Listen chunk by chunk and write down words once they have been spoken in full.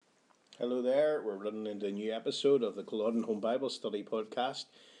Hello there. We're running into a new episode of the Culloden Home Bible Study podcast.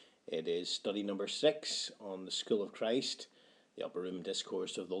 It is study number 6 on the School of Christ, the Upper Room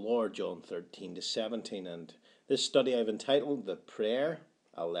Discourse of the Lord, John 13 to 17. And this study I've entitled The Prayer,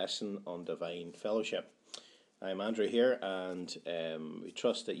 a Lesson on Divine Fellowship. I'm Andrew here, and we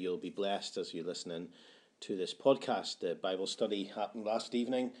trust that you'll be blessed as you listen in to this podcast. The Bible study happened last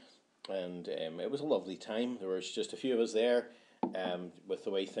evening, and it was a lovely time. There was just a few of us there. With the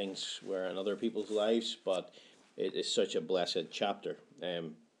way things were in other people's lives, but it is such a blessed chapter.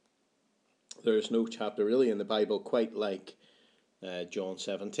 There is no chapter really in the Bible quite like John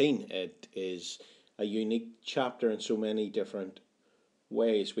 17. It is a unique chapter in so many different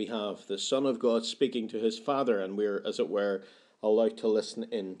ways. We have the Son of God speaking to his Father, and we're, as it were, allowed to listen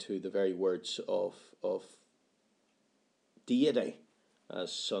into the very words of deity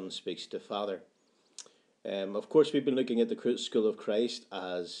as Son speaks to Father. Of course, we've been looking at the School of Christ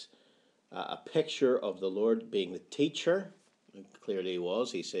as a picture of the Lord being the teacher. And clearly he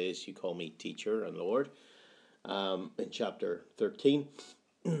was. He says, "You call me teacher and Lord," in chapter 13.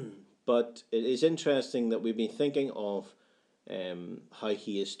 But it is interesting that we've been thinking of how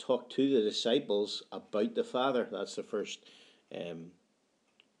he has talked to the disciples about the Father. That's the first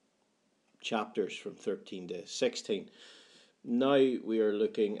chapters from 13 to 16. Now we are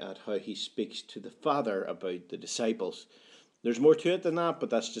looking at how he speaks to the Father about the disciples. There's more to it than that, but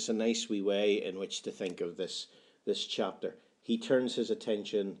that's just a nice wee way in which to think of this chapter. He turns his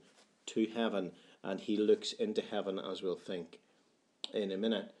attention to heaven, and he looks into heaven, as we'll think in a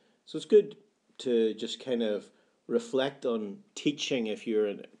minute. So it's good to just kind of reflect on teaching. If you're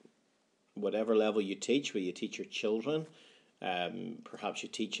at whatever level you teach, where you teach your children, perhaps you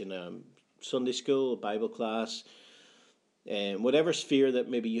teach in a Sunday school, a Bible class, whatever sphere that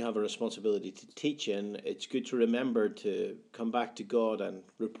maybe you have a responsibility to teach in, it's good to remember to come back to God and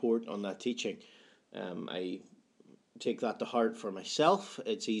report on that teaching. I take that to heart for myself.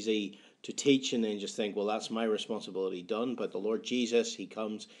 It's easy to teach and then just think, well, that's my responsibility done. But the Lord Jesus, he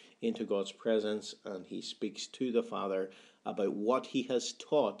comes into God's presence and he speaks to the Father about what he has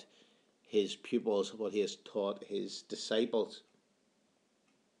taught his pupils, what he has taught his disciples.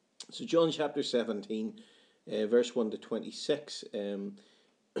 So John chapter 17, verse 1 to 26.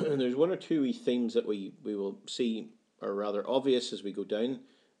 There's one or two wee themes that we will see are rather obvious as we go down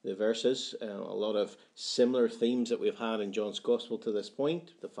the verses. A lot of similar themes that we've had in John's Gospel to this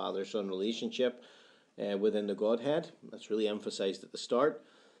point. The Father-Son relationship within the Godhead. That's really emphasized at the start.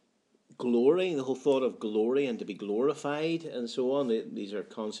 Glory, the whole thought of glory and to be glorified and so on. These are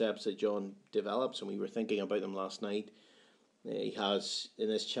concepts that John develops, and we were thinking about them last night. He has in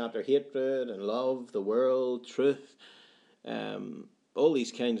this chapter hatred and love, the world, truth, all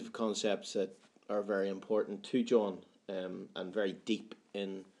these kinds of concepts that are very important to John and very deep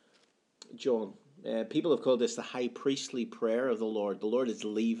in John. People have called this the high priestly prayer of the Lord. The Lord is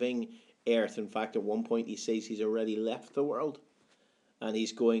leaving earth. In fact, at one point he says he's already left the world and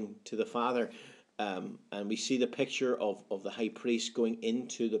he's going to the Father. And we see the picture of the high priest going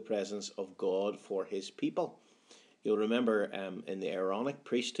into the presence of God for his people. You'll remember in the Aaronic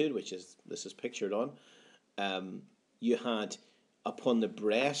priesthood, which this is pictured on, you had upon the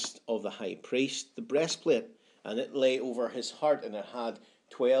breast of the high priest the breastplate, and it lay over his heart, and it had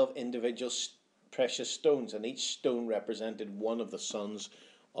 12 individual precious stones, and each stone represented one of the sons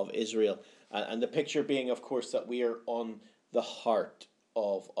of Israel. And the picture being, of course, that we are on the heart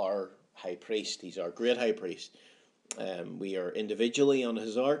of our high priest. He's our great high priest. We are individually on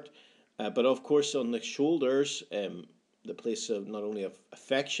his heart. But of course, on the shoulders, the place of not only of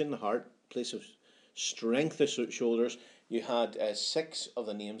affection, the heart, place of strength, the shoulders, you had 6 of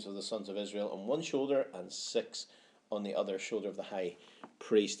the names of the sons of Israel on one shoulder and 6 on the other shoulder of the high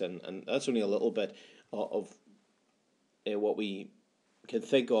priest. And that's only a little bit of what we can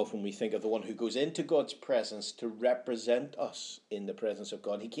think of when we think of the one who goes into God's presence to represent us in the presence of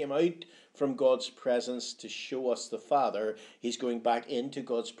God. He came out from God's presence to show us the Father. He's going back into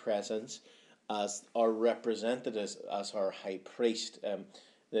God's presence as our representative, as our high priest.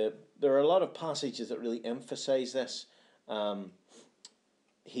 There are a lot of passages that really emphasize this.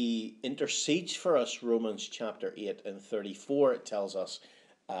 He intercedes for us. Romans chapter 8 and 34, it tells us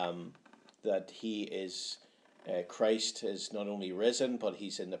that he is Christ is not only risen, but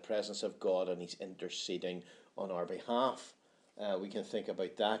he's in the presence of God and he's interceding on our behalf. We can think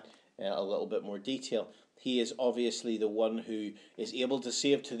about that a little bit more detail. He is obviously the one who is able to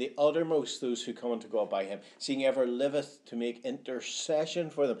save to the uttermost those who come unto God by him, seeing ever liveth to make intercession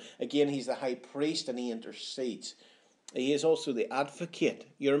for them. Again, he's the high priest and he intercedes. He is also the advocate.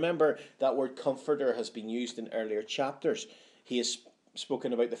 You remember that word comforter has been used in earlier chapters. He is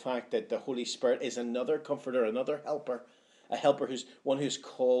spoken about the fact that the Holy Spirit is another comforter, another helper, a helper who's one who's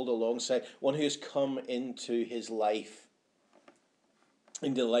called alongside, one who has come into his life,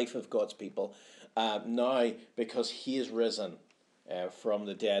 into the life of God's people, now because he is risen from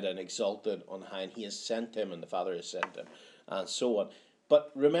the dead and exalted on high, and he has sent him, and the Father has sent him, and so on.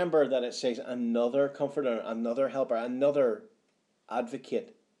 But remember that it says another comforter, another helper, another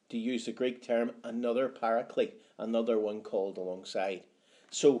advocate, to use the Greek term, another paraclete, another one called alongside.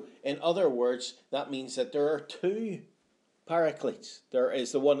 So, in other words, that means that there are two paracletes. There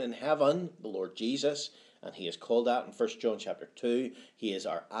is the one in heaven, the Lord Jesus, and he is called that in 1 John chapter 2. He is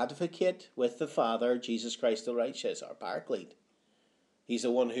our advocate with the Father, Jesus Christ the righteous, our paraclete. He's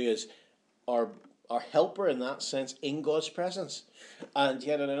the one who is our helper in that sense in God's presence. And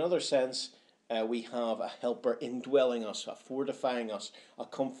yet in another sense, we have a helper indwelling us, a fortifying us, a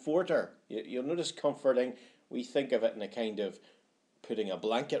comforter. You'll notice comforting, we think of it in a kind of putting a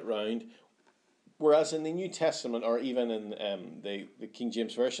blanket round, whereas in the New Testament, or even in the King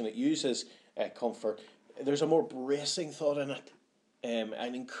James Version, it uses comfort. There's a more bracing thought in it,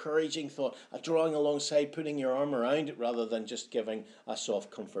 an encouraging thought, a drawing alongside, putting your arm around it rather than just giving a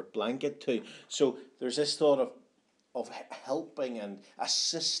soft comfort blanket to. So there's this thought of helping and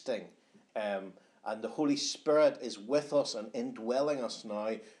assisting, and the Holy Spirit is with us and indwelling us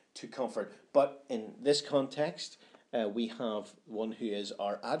now to comfort. But in this context, we have one who is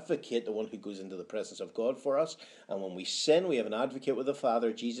our advocate, the one who goes into the presence of God for us. And when we sin, we have an advocate with the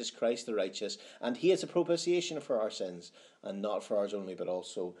Father, Jesus Christ the righteous, and he is a propitiation for our sins, and not for ours only, but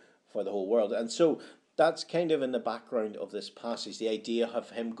also for the whole world. And so that's kind of in the background of this passage, the idea of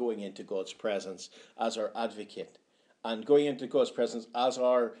him going into God's presence as our advocate, and going into God's presence as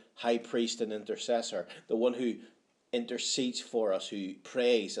our high priest and intercessor, the one who intercedes for us, who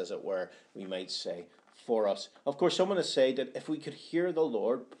prays, as it were, we might say, for us. Of course, someone has said that if we could hear the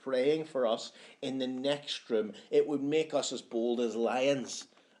Lord praying for us in the next room, it would make us as bold as lions.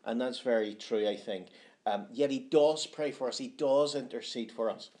 And that's very true, I think. Yet he does pray for us. He does intercede for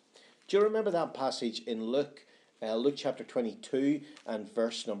us. Do you remember that passage in Luke? Luke chapter 22 and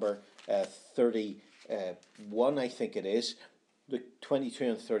verse number 31, I think it is. Luke 22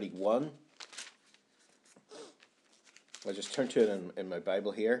 and 31. I'll just turn to it in my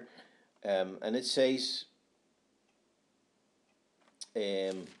Bible here. And it says,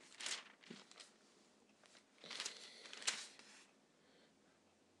 and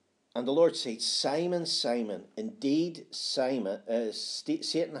the Lord said, Simon, Simon, indeed Satan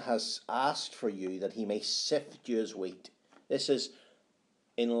has asked for you that he may sift you as wheat. This is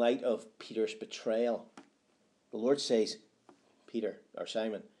in light of Peter's betrayal. The Lord says, Peter, or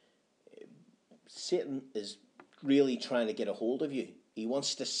Simon, Satan is really trying to get a hold of you. He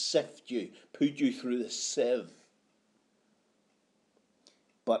wants to sift you, put you through the sieve.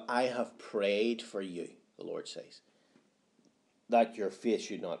 But I have prayed for you, the Lord says, that your faith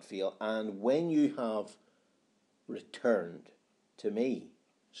should not fail. And when you have returned to me,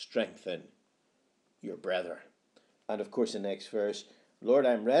 strengthen your brethren. And of course, the next verse, Lord,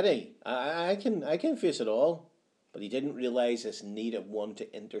 I'm ready. I can face it all. But he didn't realize this need of one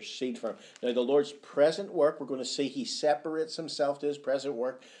to intercede for him. Now, the Lord's present work, we're going to see he separates himself to his present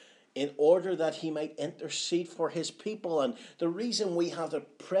work in order that he might intercede for his people. And the reason we have the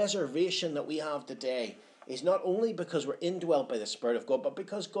preservation that we have today is not only because we're indwelt by the Spirit of God, but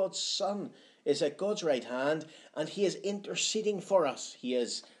because God's Son is at God's right hand and he is interceding for us. He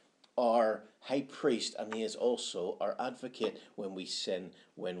is our high priest and he is also our advocate when we sin,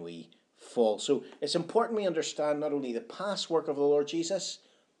 when we fall. So it's important we understand not only the past work of the Lord Jesus,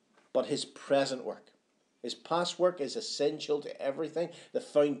 but his present work. His past work is essential to everything. The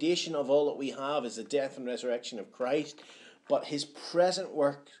foundation of all that we have is the death and resurrection of Christ. But his present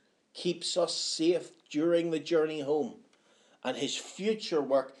work keeps us safe during the journey home. And his future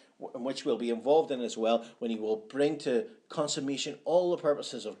work, in which we'll be involved in as well, when he will bring to consummation all the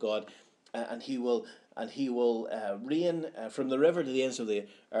purposes of God, and he will reign from the river to the ends of the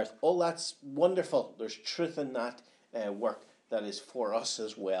earth. All that's wonderful. There's truth in that work that is for us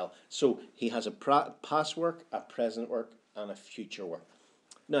as well. So he has a past work, a present work, and a future work.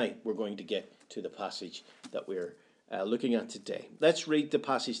 Now we're going to get to the passage that we're looking at today. Let's read the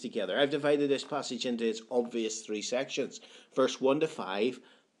passage together. I've divided this passage into its obvious three sections. Verse 1 to 5,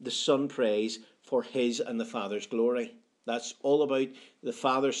 the Son prays for his and the Father's glory. That's all about the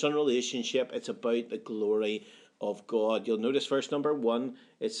Father-Son relationship. It's about the glory of God. You'll notice verse number 1,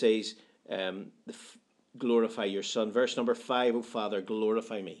 it says, glorify your Son. Verse number 5, O Father,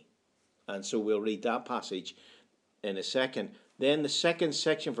 glorify me. And so we'll read that passage in a second. Then the second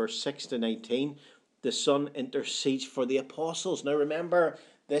section, verse 6 to 19, the Son intercedes for the apostles. Now remember,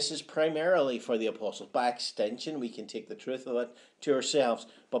 this is primarily for the apostles. By extension, we can take the truth of it to ourselves,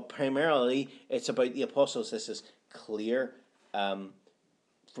 but primarily it's about the apostles. This is clear from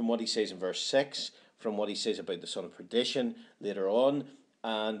what he says in verse 6, from what he says about the son of perdition later on,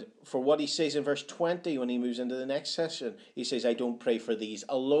 and for what he says in verse 20 when he moves into the next session. He says, I don't pray for these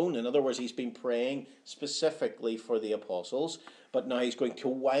alone. In other words, he's been praying specifically for the apostles, but now he's going to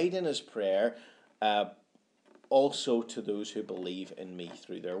widen his prayer also to those who believe in me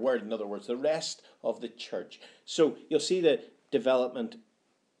through their word. In other words, the rest of the church. So you'll see the development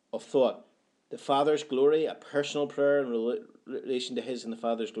of thought. The Father's glory, a personal prayer in relation to his and the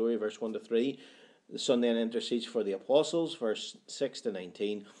Father's glory, verse 1 to 3. The Son then intercedes for the apostles, verse 6 to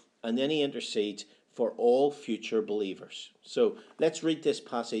 19. And then he intercedes for all future believers. So let's read this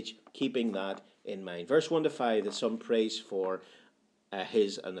passage, keeping that in mind. Verse 1 to 5, the Son prays for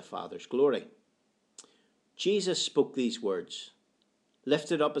his and the Father's glory. Jesus spoke these words,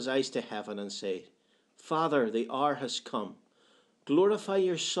 lifted up his eyes to heaven and said, Father, the hour has come. Glorify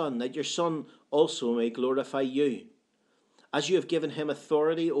your Son, that your Son also may glorify you. As you have given him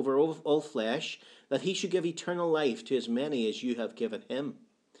authority over all flesh, that he should give eternal life to as many as you have given him.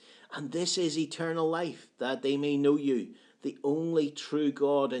 And this is eternal life, that they may know you, the only true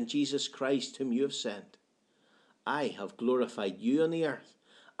God, and Jesus Christ whom you have sent. I have glorified you on the earth.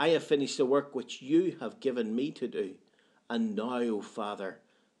 I have finished the work which you have given me to do. And now, O Father,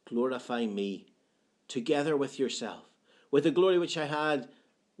 glorify me, together with yourself, with the glory which I had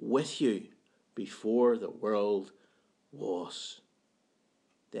with you before the world was.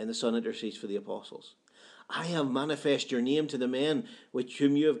 Then the Son intercedes for the apostles. I have manifested your name to the men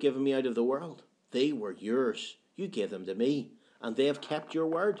whom you have given me out of the world. They were yours. You gave them to me, and they have kept your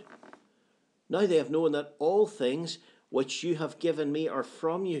word. Now they have known that all things which you have given me are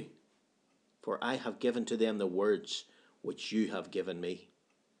from you. For I have given to them the words which you have given me.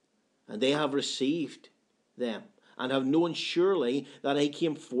 And they have received them, and have known surely that I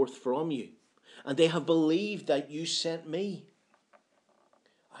came forth from you. And they have believed that you sent me.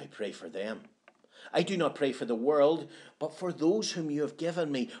 I pray for them. I do not pray for the world, but for those whom you have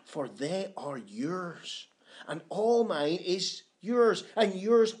given me, for they are yours. And all mine is yours, and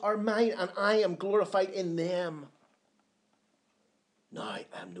yours are mine, and I am glorified in them. Now I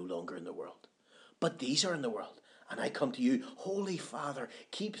am no longer in the world, but these are in the world, and I come to you. Holy Father,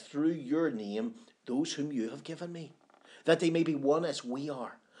 keep through your name those whom you have given me, that they may be one as we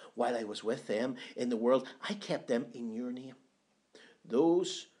are. While I was with them in the world, I kept them in your name.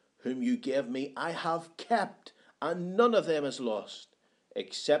 Those whom you gave me I have kept, and none of them is lost,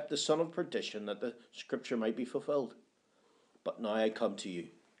 except the son of perdition, that the scripture might be fulfilled. But now I come to you,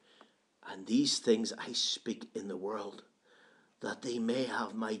 and these things I speak in the world, that they may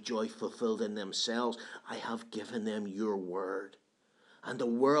have my joy fulfilled in themselves. I have given them your word, and the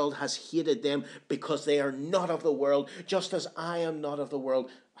world has hated them, because they are not of the world, just as I am not of the world.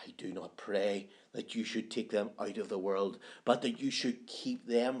 I do not pray that you should take them out of the world, but that you should keep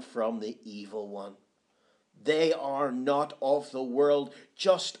them from the evil one. They are not of the world,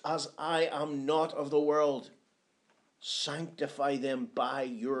 just as I am not of the world. Sanctify them by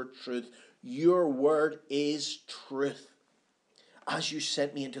your truth. Your word is truth. As you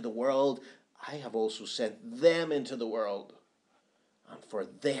sent me into the world, I have also sent them into the world. And for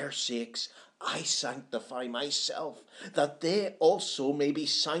their sakes I sanctify myself, that they also may be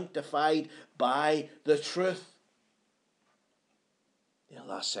sanctified by the truth. In the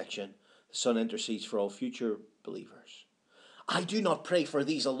last section, the Son intercedes for all future believers. I do not pray for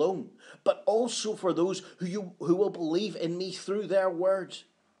these alone, but also for those who will believe in me through their words,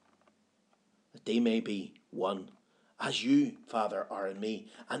 that they may be one, as you, Father, are in me,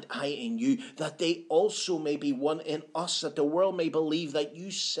 and I in you, that they also may be one in us, that the world may believe that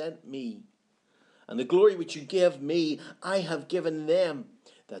you sent me. And the glory which you gave me, I have given them,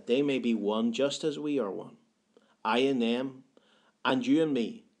 that they may be one just as we are one. I in them, and you in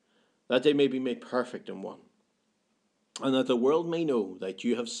me, that they may be made perfect in one. And that the world may know that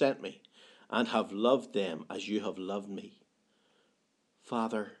you have sent me, and have loved them as you have loved me.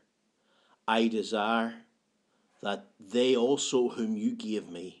 Father, I desire that they also whom you gave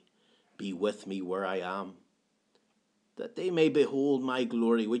me be with me where I am, that they may behold my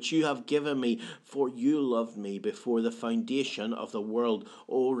glory which you have given me, for you loved me before the foundation of the world.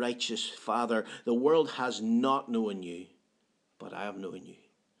 O righteous Father, the world has not known you, but I have known you,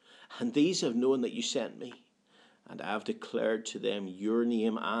 and these have known that you sent me, and I have declared to them your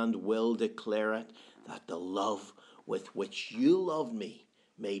name, and will declare it, that the love with which you loved me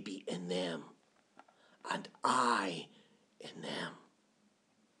may be in them, and I in them.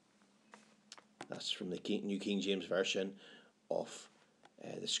 That's from the New King James Version of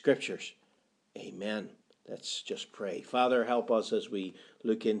the Scriptures. Amen. Let's just pray. Father, help us as we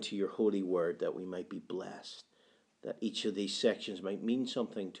look into your holy word, that we might be blessed, that each of these sections might mean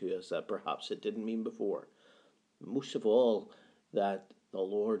something to us that perhaps it didn't mean before. Most of all, that the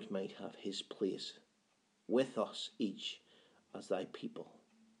Lord might have his place with us each as thy people.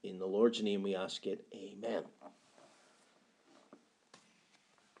 In the Lord's name we ask it. Amen.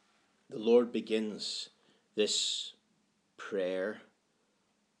 The Lord begins this prayer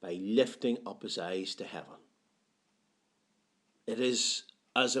by lifting up his eyes to heaven. It is,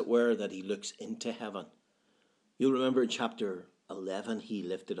 as it were, that he looks into heaven. You'll remember in chapter 11, he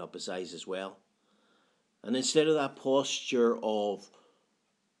lifted up his eyes as well. And instead of that posture of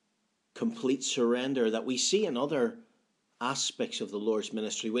complete surrender that we see in other aspects of the Lord's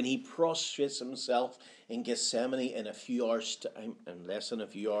ministry, when he prostrates himself in Gethsemane in a few hours' time, and less than a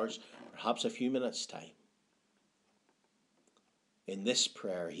few hours, perhaps a few minutes' time, in this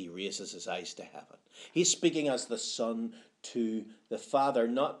prayer, he raises his eyes to heaven. He's speaking as the Son to the Father,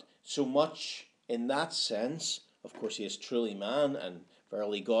 not so much in that sense. Of course, he is truly man and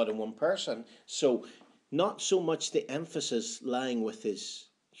verily God in one person. So, not so much the emphasis lying with his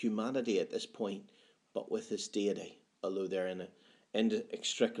humanity at this point, but with his deity, although they're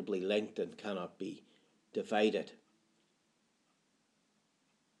inextricably linked and cannot be divided.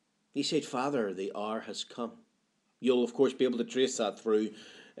 He said, Father, the hour has come. You'll, of course, be able to trace that through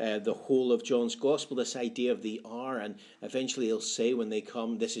the whole of John's Gospel, this idea of the hour. And eventually he'll say when they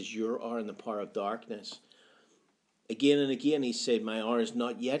come, this is your hour in the power of darkness. Again and again he said, my hour is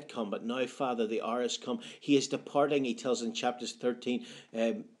not yet come, but now, Father, the hour has come. He is departing, he tells in chapters 13,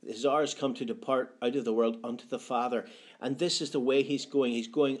 his hour has come to depart out of the world unto the Father. And this is the way he's going. He's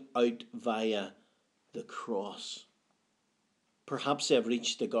going out via the cross. Perhaps they've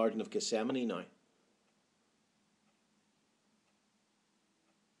reached the Garden of Gethsemane now.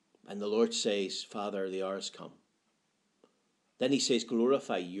 And the Lord says, Father, the hour has come. Then he says,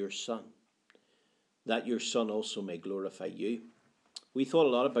 glorify your Son, that your Son also may glorify you. We thought a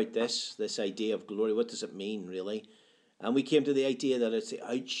lot about this idea of glory. What does it mean, really? And we came to the idea that it's the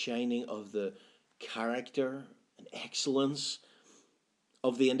outshining of the character and excellence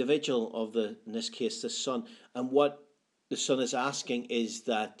of the individual, in this case, the Son. And what the Son is asking is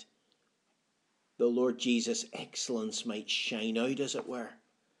that the Lord Jesus' excellence might shine out, as it were.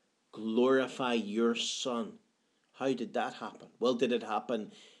 Glorify your Son. How did that happen? Well, did it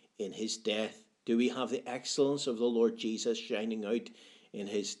happen in his death? Do we have the excellence of the Lord Jesus shining out in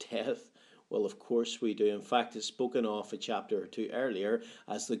his death? Well, of course we do. In fact, it's spoken of a chapter or two earlier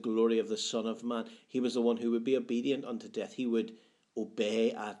as the glory of the Son of Man. He was the one who would be obedient unto death. He would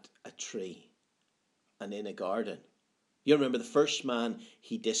obey at a tree and in a garden. You remember the first man,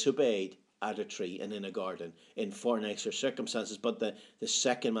 he disobeyed at a tree and in a garden in far nicer circumstances. But the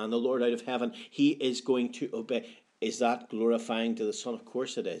second man, the Lord out of heaven, he is going to obey. Is that glorifying to the Son? Of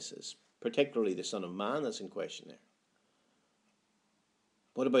course it is. It's particularly the Son of Man that's in question there.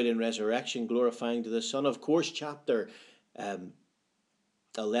 What about in resurrection, glorifying to the Son? Of course, chapter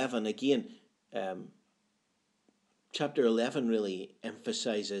 11, again, chapter 11 really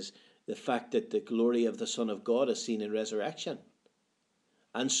emphasizes the fact that the glory of the Son of God is seen in resurrection.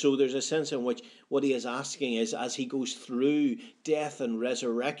 And so there's a sense in which what he is asking is, as he goes through death and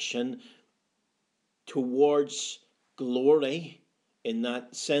resurrection towards glory, in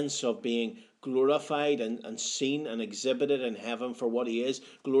that sense of being glorified and seen and exhibited in heaven for what he is,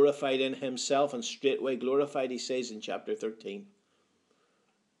 glorified in himself and straightway glorified, he says in chapter 13.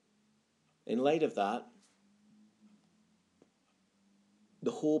 In light of that,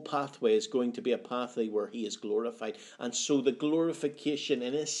 the whole pathway is going to be a pathway where he is glorified. And so the glorification,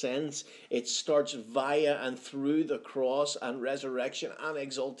 in a sense, it starts via and through the cross and resurrection and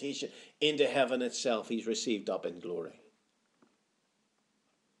exaltation into heaven itself. He's received up in glory.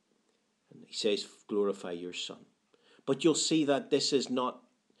 And he says, glorify your Son. But you'll see that this is not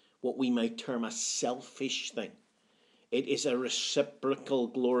what we might term a selfish thing. It is a reciprocal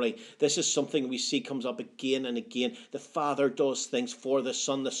glory. This is something we see comes up again and again. The Father does things for the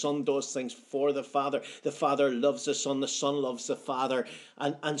Son does things for the Father loves the Son loves the Father.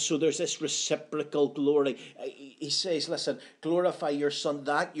 And so there's this reciprocal glory. He says, listen, glorify your Son,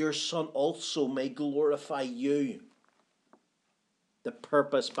 that your Son also may glorify you. The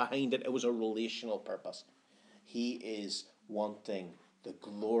purpose behind it was a relational purpose. He is wanting the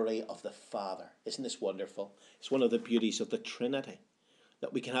glory of the Father. Isn't this wonderful? It's one of the beauties of the Trinity,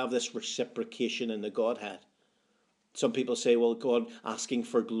 that we can have this reciprocation in the Godhead. Some people say, well, God asking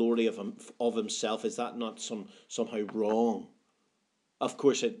for glory of himself, is that not somehow wrong? Of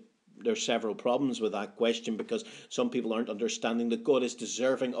course, there's several problems with that question, because some people aren't understanding that God is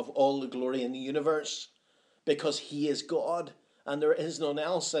deserving of all the glory in the universe, because he is God and there is none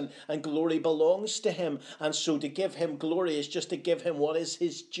else, and glory belongs to him. And so to give him glory is just to give him what is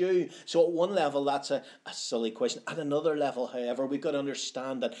his due. So at one level, that's a silly question. At another level, however, we've got to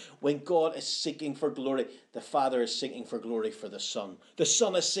understand that when God is seeking for glory, the Father is seeking for glory for the Son. The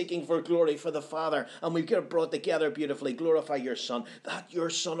Son is seeking for glory for the Father. And we've got it brought together beautifully. Glorify your Son, that your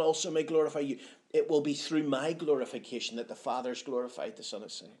Son also may glorify you. It will be through my glorification that the Father is glorified, the Son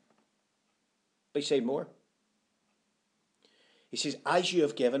is saying. But he said more. He says, as you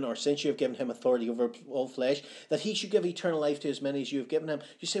have given, or since you have given him authority over all flesh, that he should give eternal life to as many as you have given him.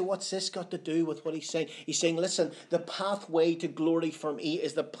 You say, what's this got to do with what he's saying? He's saying, listen, the pathway to glory for me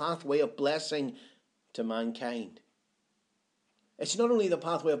is the pathway of blessing to mankind. It's not only the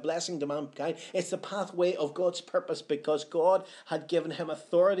pathway of blessing to mankind, it's the pathway of God's purpose, because God had given him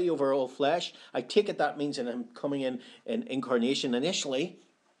authority over all flesh. I take it that means in him coming in incarnation initially,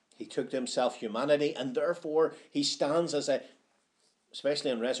 he took to himself humanity, and therefore he stands as a,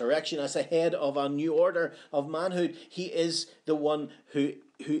 especially in resurrection, as the head of a new order of manhood. He is the one who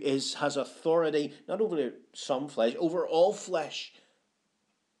has authority, not over some flesh, over all flesh.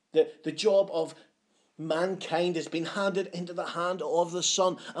 The job of mankind has been handed into the hand of the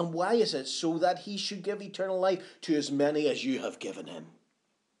Son. And why is it? So that he should give eternal life to as many as you have given him.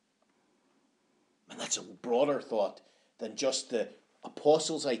 And that's a broader thought than just the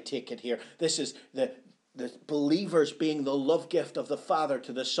apostles, I take it here. This is the believers being the love gift of the Father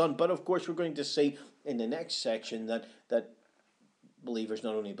to the Son. But of course, we're going to see in the next section that believers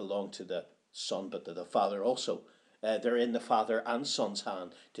not only belong to the Son, but to the Father also. They're in the Father and Son's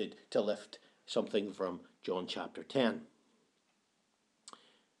hand to lift something from John chapter 10.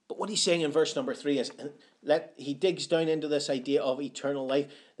 But what he's saying in verse number 3 is, he digs down into this idea of eternal life,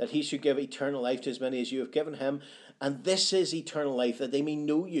 that he should give eternal life to as many as you have given him. And this is eternal life, that they may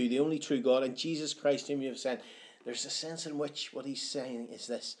know you, the only true God, and Jesus Christ whom you have sent. There's a sense in which what he's saying is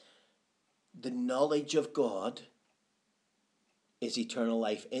this: the knowledge of God is eternal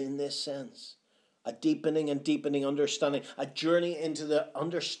life in this sense. A deepening and deepening understanding, a journey into the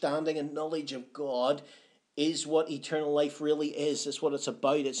understanding and knowledge of God is what eternal life really is. It's what it's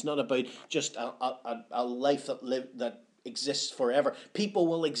about. It's not about just a life that exists forever. People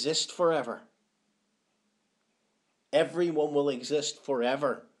will exist forever. Everyone will exist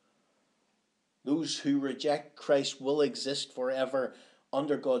forever. Those who reject Christ will exist forever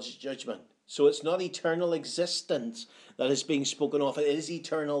under God's judgment. So it's not eternal existence that is being spoken of. It is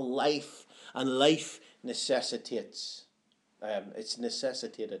eternal life. And life necessitates. It's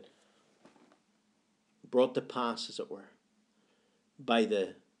necessitated. Brought to pass, as it were, by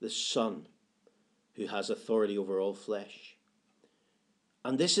the Son who has authority over all flesh.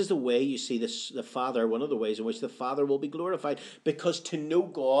 And this is the way, you see, the Father, one of the ways in which the Father will be glorified. Because to know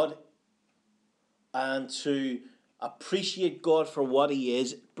God and to appreciate God for what he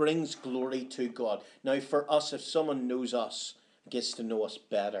is brings glory to God. Now, for us, if someone knows us, gets to know us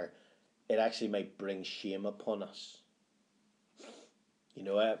better, it actually might bring shame upon us. You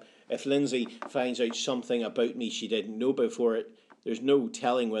know, if Lindsay finds out something about me she didn't know before, there's no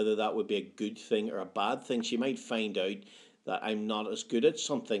telling whether that would be a good thing or a bad thing. She might find out that I'm not as good at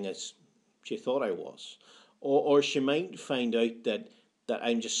something as she thought I was. Or she might find out that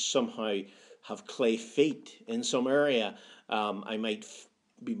I'm just somehow have clay feet in some area. I might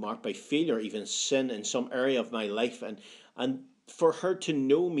be marked by failure, even sin in some area of my life. And for her to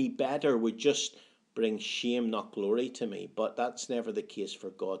know me better would just bring shame, not glory to me. But that's never the case for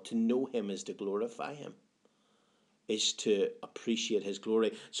God. To know him is to glorify him, is to appreciate his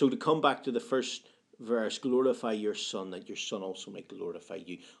glory. So to come back to the first verse, glorify your Son, that your Son also may glorify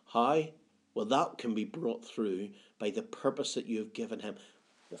you. How? Well, that can be brought through by the purpose that you have given him.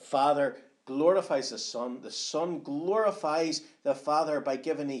 The Father glorifies the Son glorifies the Father by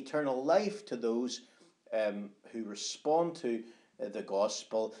giving eternal life to those who respond to the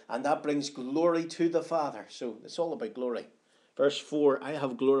gospel, and that brings glory to the Father. So it's all about glory. Verse 4, I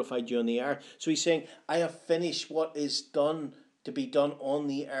have glorified you on the earth. So he's saying, I have finished what is done to be done on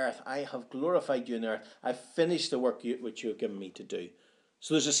the earth. I have glorified you on the earth. I've finished the work which you have given me to do.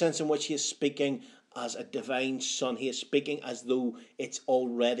 So there's a sense in which he is speaking as a divine Son. He is speaking as though it's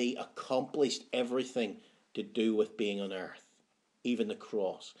already accomplished everything to do with being on earth, even the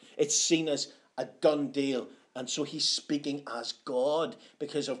cross. It's seen as a done deal. And so he's speaking as God,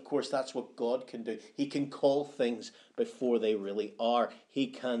 because of course that's what God can do. He can call things before they really are. He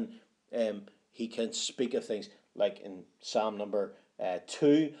can speak of things like in Psalm number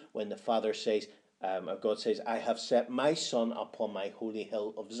 2, when the Father says, God says, I have set my Son upon my holy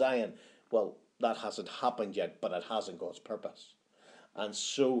hill of Zion. Well, that hasn't happened yet, but it has in God's purpose. And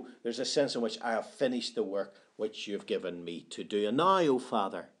so there's a sense in which I have finished the work which you have given me to do. And now, O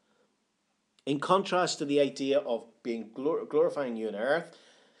Father, in contrast to the idea of being glorifying you on earth,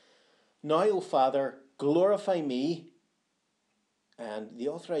 now, O Father, glorify me. And the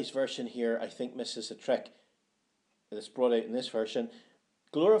Authorized Version here, I think, misses a trick that's brought out in this version.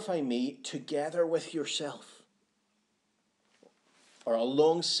 Glorify me together with yourself, or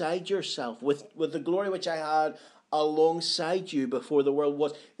alongside yourself, with the glory which I had alongside you before the world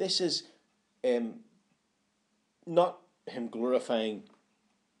was. This is not him glorifying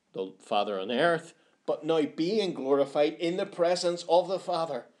the Father on earth, but now being glorified in the presence of the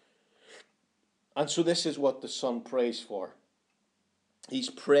Father. And so this is what the Son prays for. He's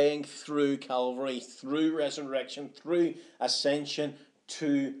praying through Calvary, through resurrection, through ascension,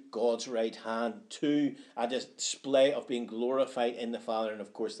 to God's right hand, to a display of being glorified in the Father. And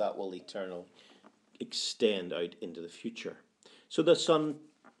of course that will eternally extend out into the future. So the Son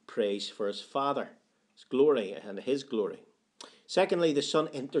prays for his Father, his glory and his glory. Secondly, the Son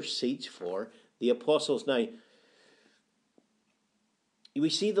intercedes for the apostles. Now, we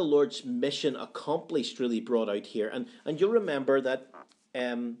see the Lord's mission accomplished really brought out here. And you'll remember that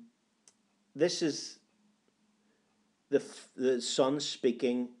this is the Son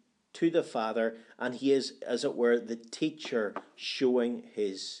speaking to the Father, and he is, as it were, the teacher showing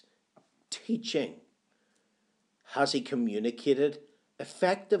his teaching. Has he communicated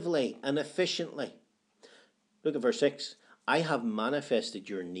effectively and efficiently? Look at verse 6. I have manifested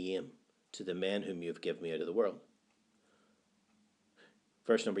your name to the men whom you have given me out of the world.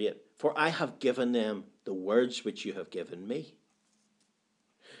 Verse number 8. For I have given them the words which you have given me.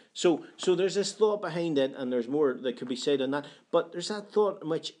 So there's this thought behind it, and there's more that could be said on that. But there's that thought in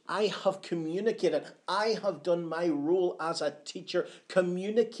which I have communicated. I have done my role as a teacher,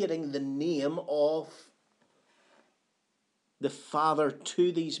 communicating the name of the Father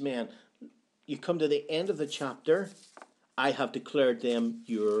to these men. You come to the end of the chapter. I have declared to them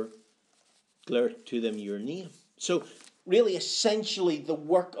your name. So really, essentially, the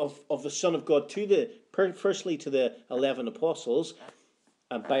work of the Son of God firstly to the 11 apostles,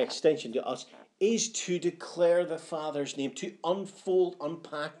 and by extension to us, is to declare the Father's name, to unfold,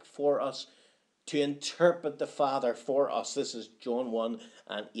 unpack for us, to interpret the Father for us. This is John 1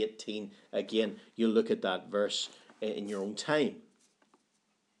 and 18. Again, you look at that verse in your own time.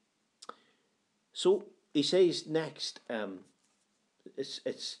 So he says next,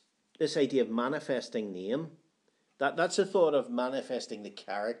 it's this idea of manifesting name. That's a thought of manifesting the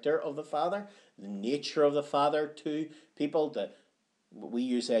character of the Father, the nature of the Father to people. We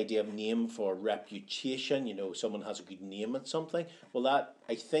use the idea of name for reputation. You know, someone has a good name at something. Well, that,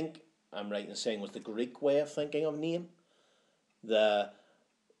 I think I'm right in saying, was the Greek way of thinking of name. The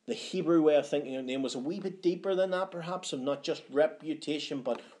Hebrew way of thinking of name was a wee bit deeper than that, perhaps, of not just reputation,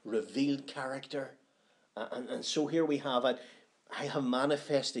 but revealed character. And so here we have it. I have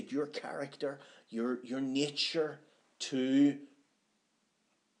manifested your character, your nature to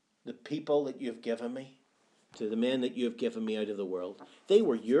the people that you've given me, to the men that you have given me out of the world. They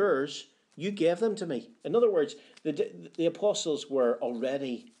were yours. You gave them to me. In other words, the apostles were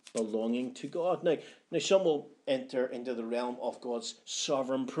already belonging to God. Now some will enter into the realm of God's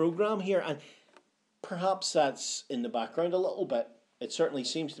sovereign program here, and perhaps that's in the background a little bit. It certainly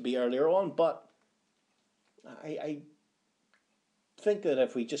seems to be earlier on, but I think that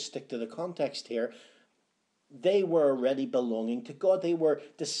if we just stick to the context here, they were already belonging to God. They were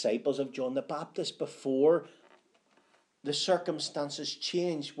disciples of John the Baptist before the circumstances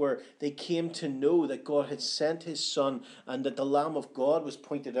changed, where they came to know that God had sent his Son and that the Lamb of God was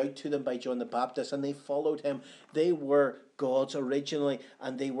pointed out to them by John the Baptist, and they followed him. They were God's originally,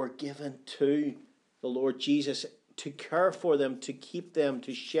 and they were given to the Lord Jesus to care for them, to keep them,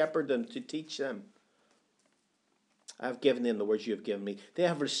 to shepherd them, to teach them. I have given them the words you have given me. They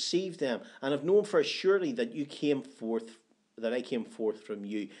have received them and have known for surely that you came forth, that I came forth from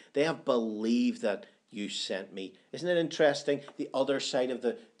you. They have believed that you sent me. Isn't it interesting? The other side of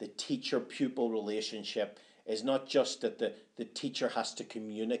the teacher-pupil relationship is not just that the teacher has to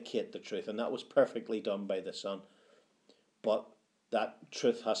communicate the truth, and that was perfectly done by the Son, but that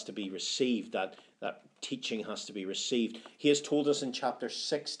truth has to be received, that teaching has to be received. He has told us in chapter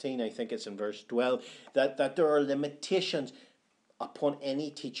 16, I think it's in verse 12, that there are limitations upon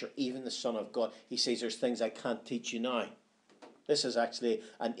any teacher, even the Son of God. He says there's things I can't teach you now. This is actually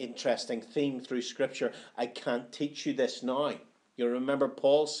an interesting theme through Scripture. I can't teach you this now. You remember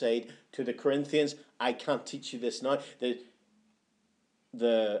Paul said to the Corinthians, I can't teach you this now.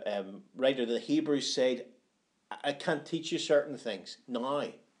 the writer of the Hebrews said, I can't teach you certain things now.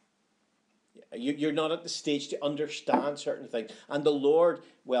 You're not at the stage to understand certain things. And the Lord,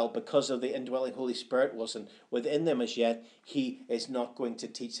 well, because of the indwelling Holy Spirit wasn't within them as yet, he is not going to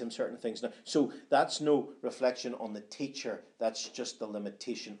teach them certain things now. So that's no reflection on the teacher. That's just the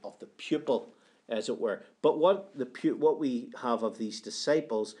limitation of the pupil, as it were. But what we have of these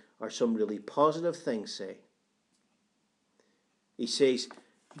disciples are some really positive things, say. He says,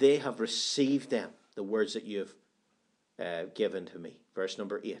 they have received them, the words that you have given to me. Verse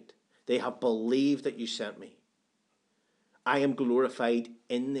number 8. They have believed that you sent me. I am glorified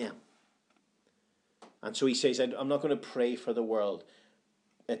in them. And so he says, I'm not going to pray for the world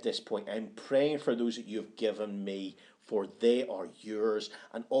at this point. I'm praying for those that you've given me, for they are yours,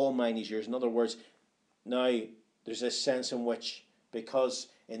 and all mine is yours. In other words, now there's this sense in which, because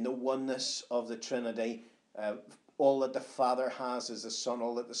in the oneness of the Trinity, all that the Father has is the Son,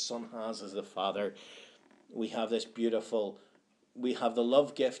 all that the Son has is the Father. We have this beautiful, we have the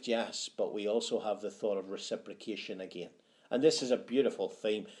love gift, yes, but we also have the thought of reciprocation again. And this is a beautiful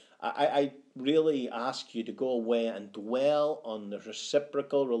theme. I really ask you to go away and dwell on the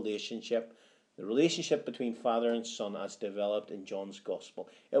reciprocal relationship, the relationship between Father and Son as developed in John's Gospel.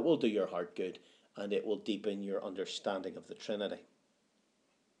 It will do your heart good, and it will deepen your understanding of the Trinity.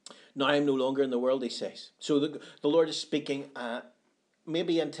 Now I'm no longer in the world, he says. So the Lord is speaking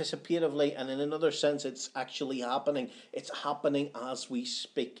maybe anticipatively, and in another sense it's actually happening. It's happening as we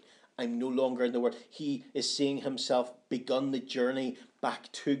speak. I'm no longer in the world. He is seeing himself begun the journey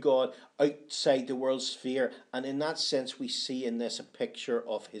back to God, outside the world sphere. And in that sense, we see in this a picture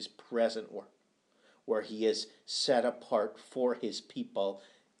of his present work, where he is set apart for his people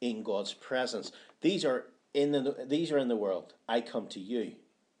in God's presence. These are in the world. I come to you.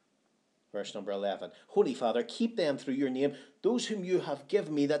 Verse number 11. Holy Father, keep them through your name, those whom you have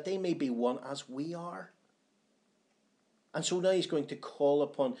given me, that they may be one as we are. And so now he's going to call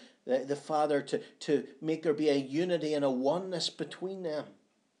upon the Father to make there be a unity and a oneness between them.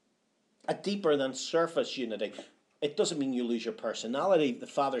 A deeper than surface unity. It doesn't mean you lose your personality. The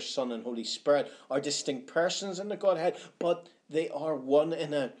Father, Son, and Holy Spirit are distinct persons in the Godhead, but they are one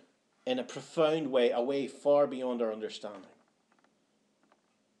in a profound way, a way far beyond our understanding.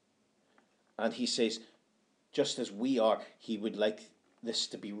 And he says, just as we are, he would like this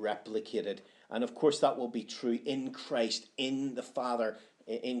to be replicated. And of course that will be true in Christ, in the Father,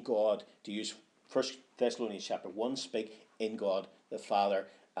 in God. To use 1 Thessalonians chapter 1, speak in God the Father.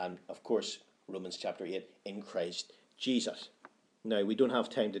 And of course Romans chapter 8, in Christ Jesus. Now we don't have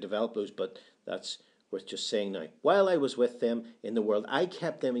time to develop those, but that's worth just saying now. While I was with them in the world, I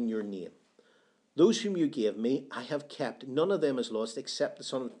kept them in your name. Those whom you gave me, I have kept. None of them is lost except the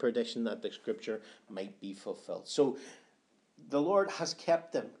son of perdition, that the scripture might be fulfilled. So the Lord has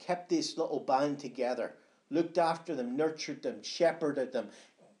kept them, kept this little band together, looked after them, nurtured them, shepherded them,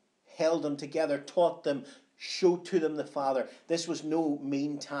 held them together, taught them, showed to them the Father. This was no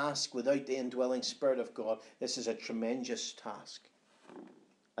mean task without the indwelling Spirit of God. This is a tremendous task.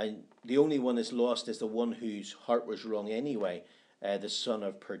 And the only one is lost is the one whose heart was wrong anyway, the son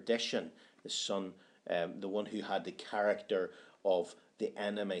of perdition. The son, the one who had the character of the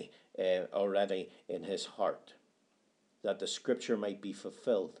enemy already in his heart, that the scripture might be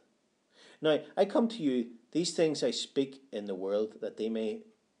fulfilled. Now, I come to you, these things I speak in the world, that they may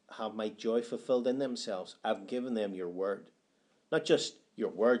have my joy fulfilled in themselves. I've given them your word. Not just your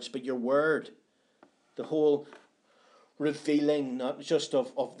words, but your word. The whole revealing, not just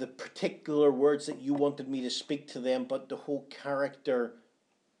of the particular words that you wanted me to speak to them, but the whole character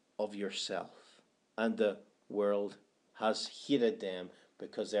of yourself. And the world has hated them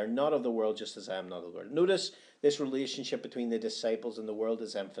because they're not of the world, just as I am not of the world. Notice this relationship between the disciples and the world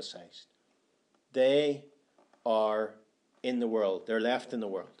is emphasized. They are in the world, they're left in the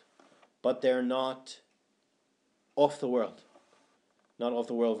world, but they're not of the world. Not of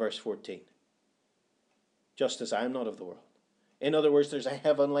the world, verse 14. Just as I am not of the world. In other words, there's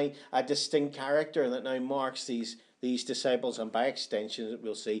a distinct character that now marks these disciples, and by extension,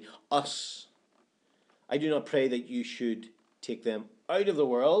 we'll see us. I do not pray that you should take them out of the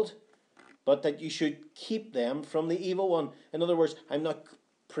world, but that you should keep them from the evil one. In other words, I'm not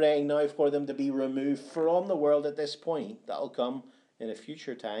praying now for them to be removed from the world at this point. That'll come in a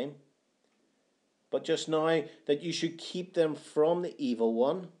future time. But just now, that you should keep them from the evil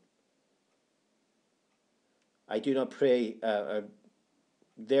one. I do not pray,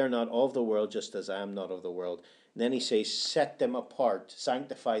 they're not of the world, just as I am not of the world. And then he says, set them apart,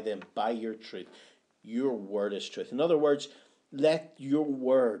 sanctify them by your truth. Your word is truth. In other words, let your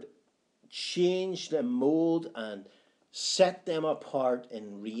word change and mold and Set them apart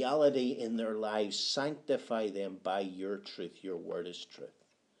in reality in their lives. Sanctify them by your truth. Your word is truth.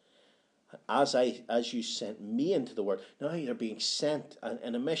 As you sent me into the world, now you're being sent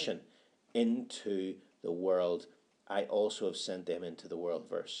in a mission into the world. I also have sent them into the world.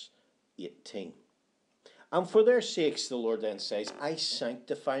 Verse 18. And for their sakes, the Lord then says, I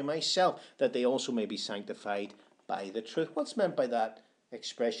sanctify myself, that they also may be sanctified by the truth. What's meant by that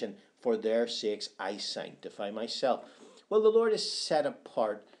expression? For their sakes, I sanctify myself. Well, the Lord is set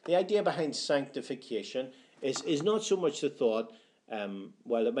apart. The idea behind sanctification is not so much the thought,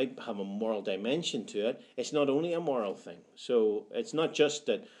 while it might have a moral dimension to it, it's not only a moral thing. So it's not just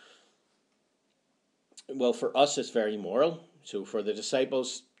that, well, for us it's very moral. So for the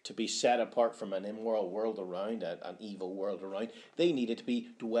disciples to be set apart from an immoral world around, an evil world around, they needed to be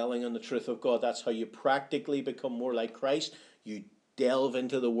dwelling on the truth of God. That's how you practically become more like Christ. You delve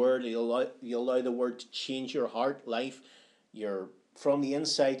into the Word. You allow the Word to change your heart, life. You're from the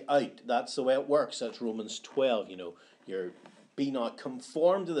inside out. That's the way it works. That's Romans 12. You're be not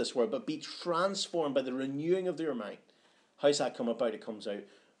conformed to this world, but be transformed by the renewing of your mind. How's that come about? It comes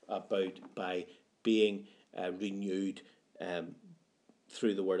about by being renewed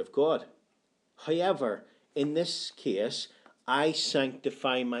through the Word of God. However, in this case, I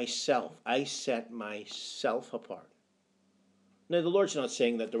sanctify myself. I set myself apart. Now, the Lord's not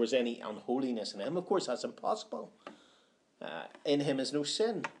saying that there was any unholiness in him. Of course, that's impossible. In him is no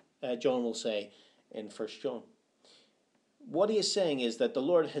sin, John will say in 1 John. What he is saying is that the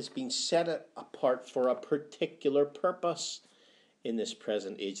Lord has been set apart for a particular purpose in this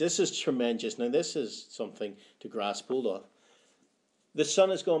present age. This is tremendous. Now, this is something to grasp hold of. The Son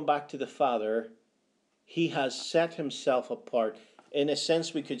has gone back to the Father. He has set himself apart. In a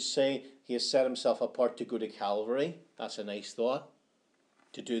sense, we could say he has set himself apart to go to Calvary. That's a nice thought.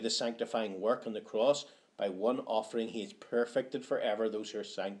 To do the sanctifying work on the cross. By one offering, he has perfected forever those who are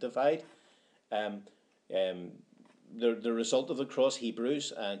sanctified. The result of the cross,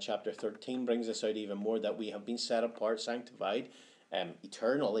 Hebrews chapter 13, brings us out even more, that we have been set apart, sanctified,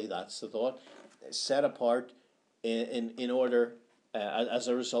 eternally, that's the thought, set apart in order, as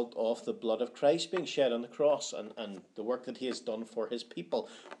a result of the blood of Christ being shed on the cross and the work that he has done for his people.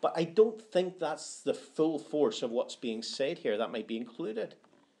 But I don't think that's the full force of what's being said here. That might be included.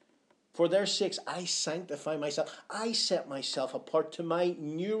 For their sakes, I sanctify myself. I set myself apart to my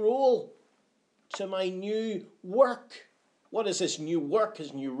new role, to my new work. What is this new work,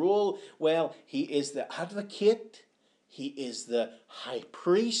 his new role? Well, he is the advocate. He is the high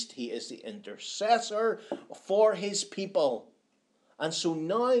priest. He is the intercessor for his people. And so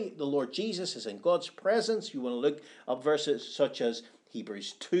now the Lord Jesus is in God's presence. You want to look up verses such as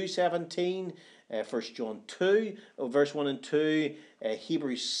Hebrews 2:17, 1 John 2, verse 1 and 2,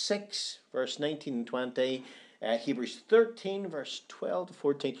 Hebrews 6, verse 19 and 20, Hebrews 13, verse 12 to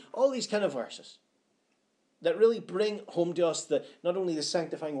 14. All these kind of verses that really bring home to us not only the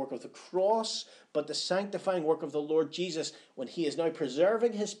sanctifying work of the cross, but the sanctifying work of the Lord Jesus when he is now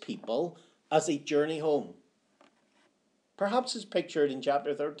preserving his people as they journey home. Perhaps it's pictured in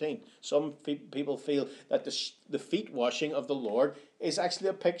chapter 13. Some people feel that the feet washing of the Lord is actually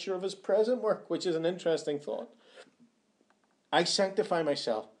a picture of his present work, which is an interesting thought. I sanctify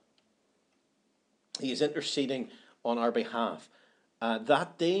myself. He is interceding on our behalf,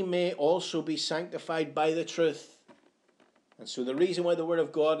 that they may also be sanctified by the truth. And so the reason why the Word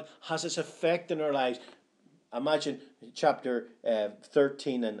of God has its effect in our lives, imagine chapter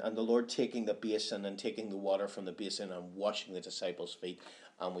 13 and the Lord taking the basin and taking the water from the basin and washing the disciples' feet.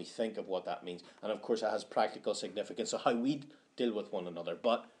 And we think of what that means. And of course it has practical significance of how we deal with one another.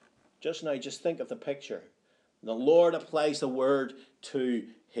 But just now, just think of the picture. The Lord applies the Word to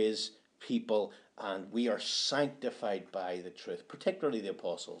his people, and we are sanctified by the truth, particularly the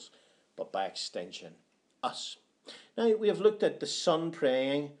apostles, but by extension, us. Now, we have looked at the Son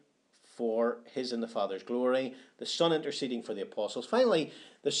praying for his and the Father's glory, the Son interceding for the apostles. Finally,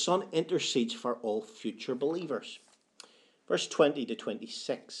 the Son intercedes for all future believers. Verse 20 to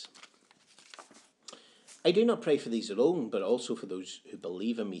 26. I do not pray for these alone, but also for those who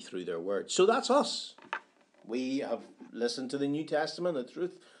believe in me through their word. So that's us. We have listened to the New Testament, the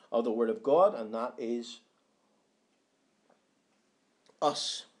truth of the Word of God, and that is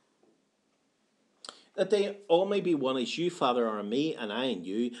us. That they all may be one as you, Father, are in me, and I in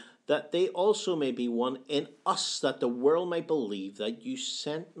you, that they also may be one in us, that the world may believe that you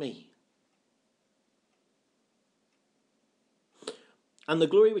sent me. And the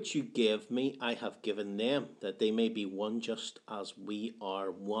glory which you gave me, I have given them, that they may be one just as we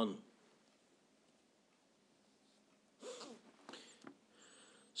are one.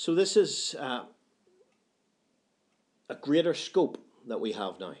 So this is a a greater scope that we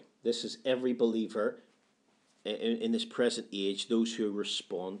have now. This is every believer in this present age, those who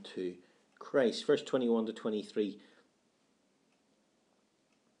respond to Christ. Verse 21 to 23.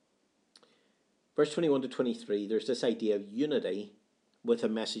 Verse 21 to 23, there's this idea of unity with a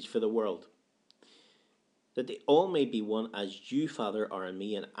message for the world. That they all may be one as you, Father, are in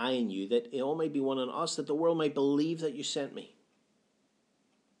me, and I in you, that they all may be one in us, that the world may believe that you sent me.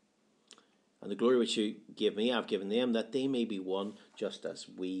 And the glory which you gave me, I've given them, that they may be one, just as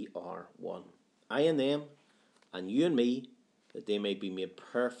we are one. I and them, and you and me, that they may be made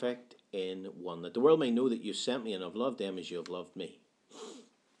perfect in one. That the world may know that you sent me, and have loved them as you have loved me.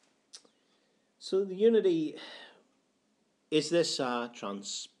 So the unity, is this an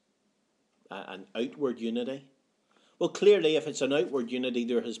outward unity? Well, clearly, if it's an outward unity,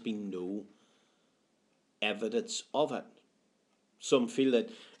 there has been no evidence of it. Some feel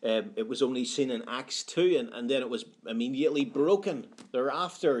that it was only seen in Acts 2, and then it was immediately broken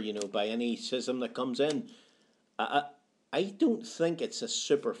thereafter, by any schism that comes in. I don't think it's a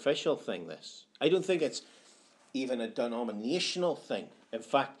superficial thing, this. I don't think it's even a denominational thing. In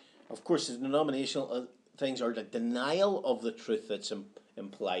fact, of course, the denominational things are the denial of the truth that's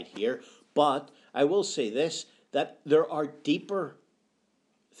implied here. But I will say this, that there are deeper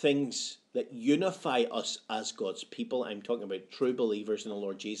things that unify us as God's people. I'm talking about true believers in the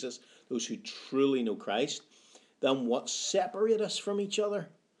Lord Jesus, those who truly know Christ, than what separate us from each other.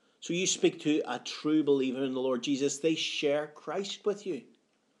 So you speak to a true believer in the Lord Jesus, they share Christ with you.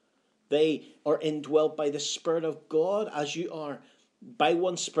 They are indwelt by the Spirit of God as you are. By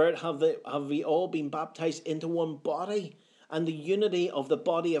one Spirit have we all been baptized into one body. And the unity of the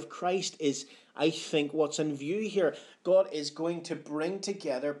body of Christ is, I think, what's in view here. God is going to bring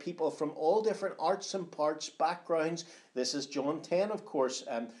together people from all different arts and parts, backgrounds. This is John 10, of course.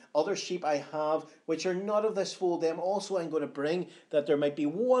 Other sheep I have, which are not of this fold, them also I'm going to bring, that there might be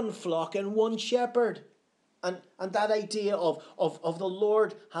one flock and one shepherd. And that idea of the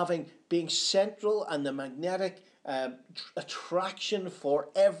Lord being central and the magnetic attraction for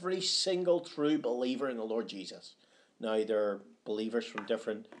every single true believer in the Lord Jesus. Now, there are believers from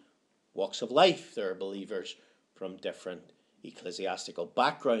different walks of life. There are believers from different ecclesiastical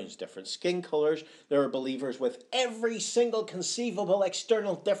backgrounds, different skin colours. There are believers with every single conceivable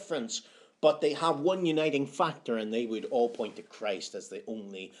external difference, but they have one uniting factor, and they would all point to Christ as the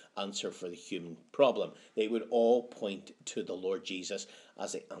only answer for the human problem. They would all point to the Lord Jesus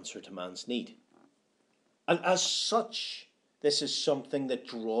as the answer to man's need. And as such, this is something that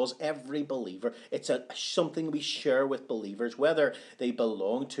draws every believer. It's something we share with believers, whether they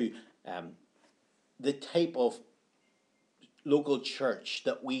belong to the type of local church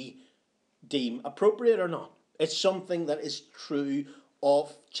that we deem appropriate or not. It's something that is true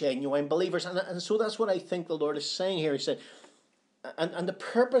of genuine believers. And so that's what I think the Lord is saying here. He said, and the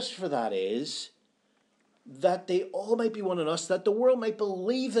purpose for that is that they all might be one in us, that the world might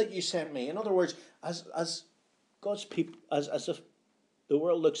believe that you sent me. In other words, as God's people, as if the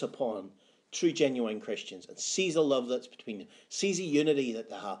world looks upon true genuine Christians and sees the love that's between them, sees the unity that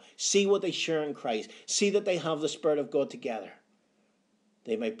they have, see what they share in Christ, see that they have the Spirit of God together,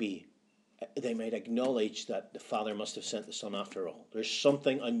 they might acknowledge that the Father must have sent the Son after all. There's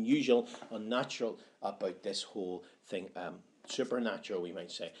something unusual, unnatural about this whole thing, supernatural we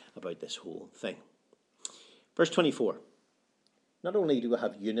might say, about this whole thing. Verse 24. Not only do we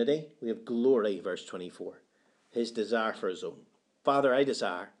have unity, we have glory, verse 24. His desire for his own. Father, I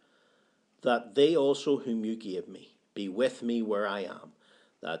desire that they also whom you gave me be with me where I am,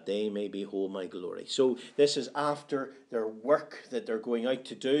 that they may behold my glory. So this is after their work that they're going out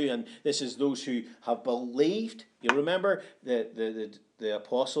to do, and this is those who have believed. You remember the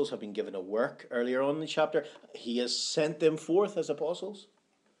apostles have been given a work earlier on in the chapter. He has sent them forth as apostles.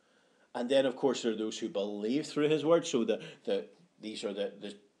 And then, of course, there are those who believe through his word. So these are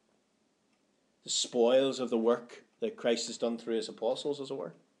the spoils of the work that Christ has done through his apostles, as it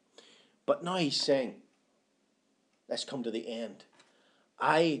were. But now he's saying, let's come to the end.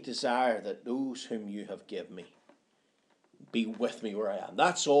 I desire that those whom you have given me be with me where I am.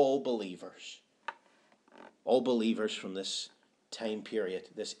 That's all believers. All believers from this time period,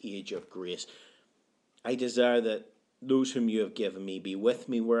 this age of grace. I desire that those whom you have given me be with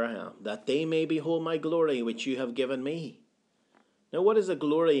me where I am, that they may behold my glory which you have given me. Now, what is the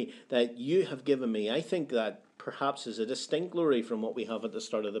glory that you have given me? I think that perhaps is a distinct glory from what we have at the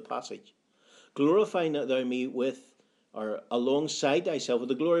start of the passage. Glorify not thou me with, or alongside thyself, with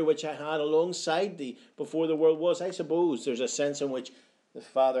the glory which I had alongside thee before the world was. I suppose there's a sense in which the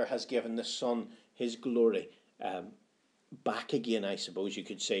Father has given the Son his glory back again, I suppose you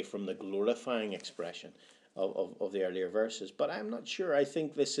could say, from the glorifying expression. of the earlier verses. But I'm not sure. I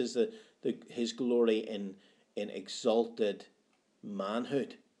think this is his glory in exalted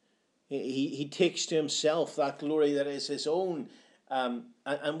manhood. He takes to himself that glory that is his own.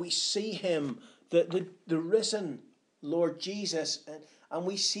 And we see him, the risen Lord Jesus, and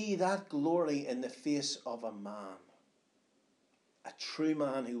we see that glory in the face of a man. A true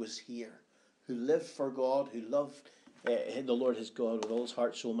man who was here, who lived for God, who loved the Lord his God with all his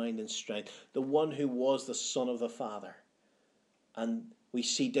heart, soul, mind, and strength. The one who was the Son of the Father. And we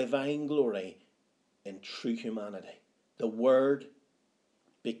see divine glory in true humanity. The Word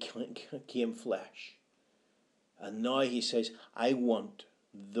became flesh. And now he says, I want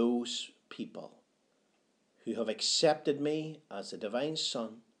those people who have accepted me as the divine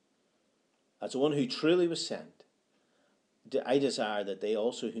Son, as the one who truly was sent. I desire that they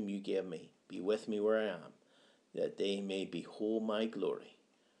also whom you gave me be with me where I am, that they may behold my glory.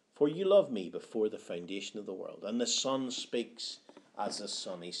 For you loved me before the foundation of the world. And the Son speaks as the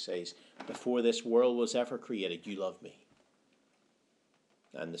Son. He says, before this world was ever created, you loved me.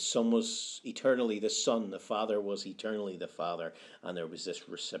 And the Son was eternally the Son. The Father was eternally the Father. And there was this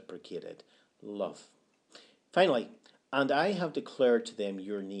reciprocated love. Finally, and I have declared to them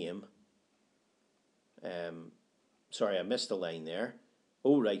your name. Sorry, I missed a line there.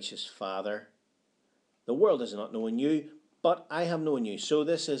 O righteous Father, the world has not known you, but I have known you. So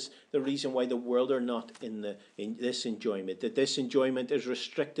this is the reason why the world are not in this enjoyment, that this enjoyment is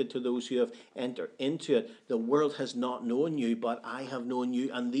restricted to those who have entered into it. The world has not known you, but I have known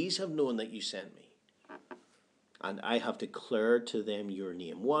you, and these have known that you sent me. And I have declared to them your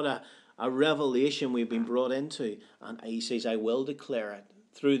name. What a revelation we've been brought into. And he says, I will declare it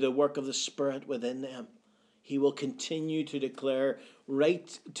through the work of the Spirit within them. He will continue to declare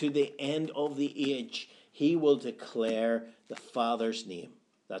right to the end of the age. He will declare the Father's name,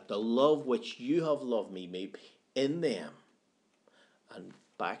 that the love which you have loved me may be in them. And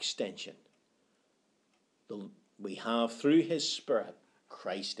by extension, we have through his Spirit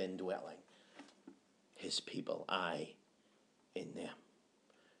Christ indwelling his people, I in them.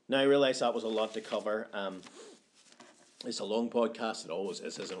 Now I realise that was a lot to cover. It's a long podcast. It always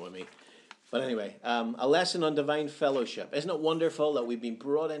is, isn't it, with me? But anyway, a lesson on divine fellowship. Isn't it wonderful that we've been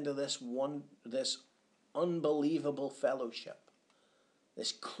brought into this unbelievable fellowship,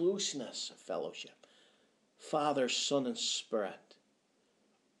 this closeness of fellowship, Father, Son, and Spirit,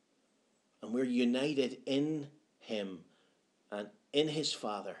 and we're united in him and in his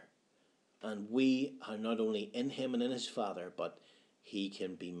Father, and we are not only in him and in his Father, but he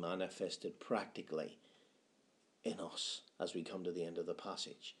can be manifested practically in us as we come to the end of the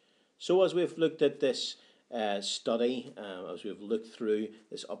passage. So as we've looked at this study, as we've looked through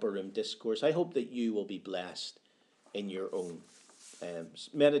this upper room discourse, I hope that you will be blessed in your own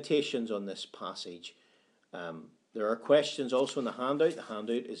meditations on this passage. There are questions also in the handout. The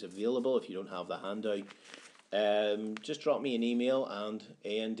handout is available if you don't have the handout. Just drop me an email and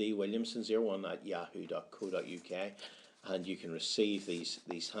andwilliamson01@yahoo.co.uk, and you can receive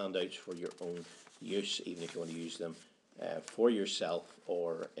these handouts for your own use, even if you want to use them for yourself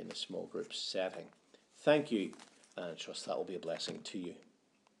or in a small group setting. Thank you, and I trust that will be a blessing to you.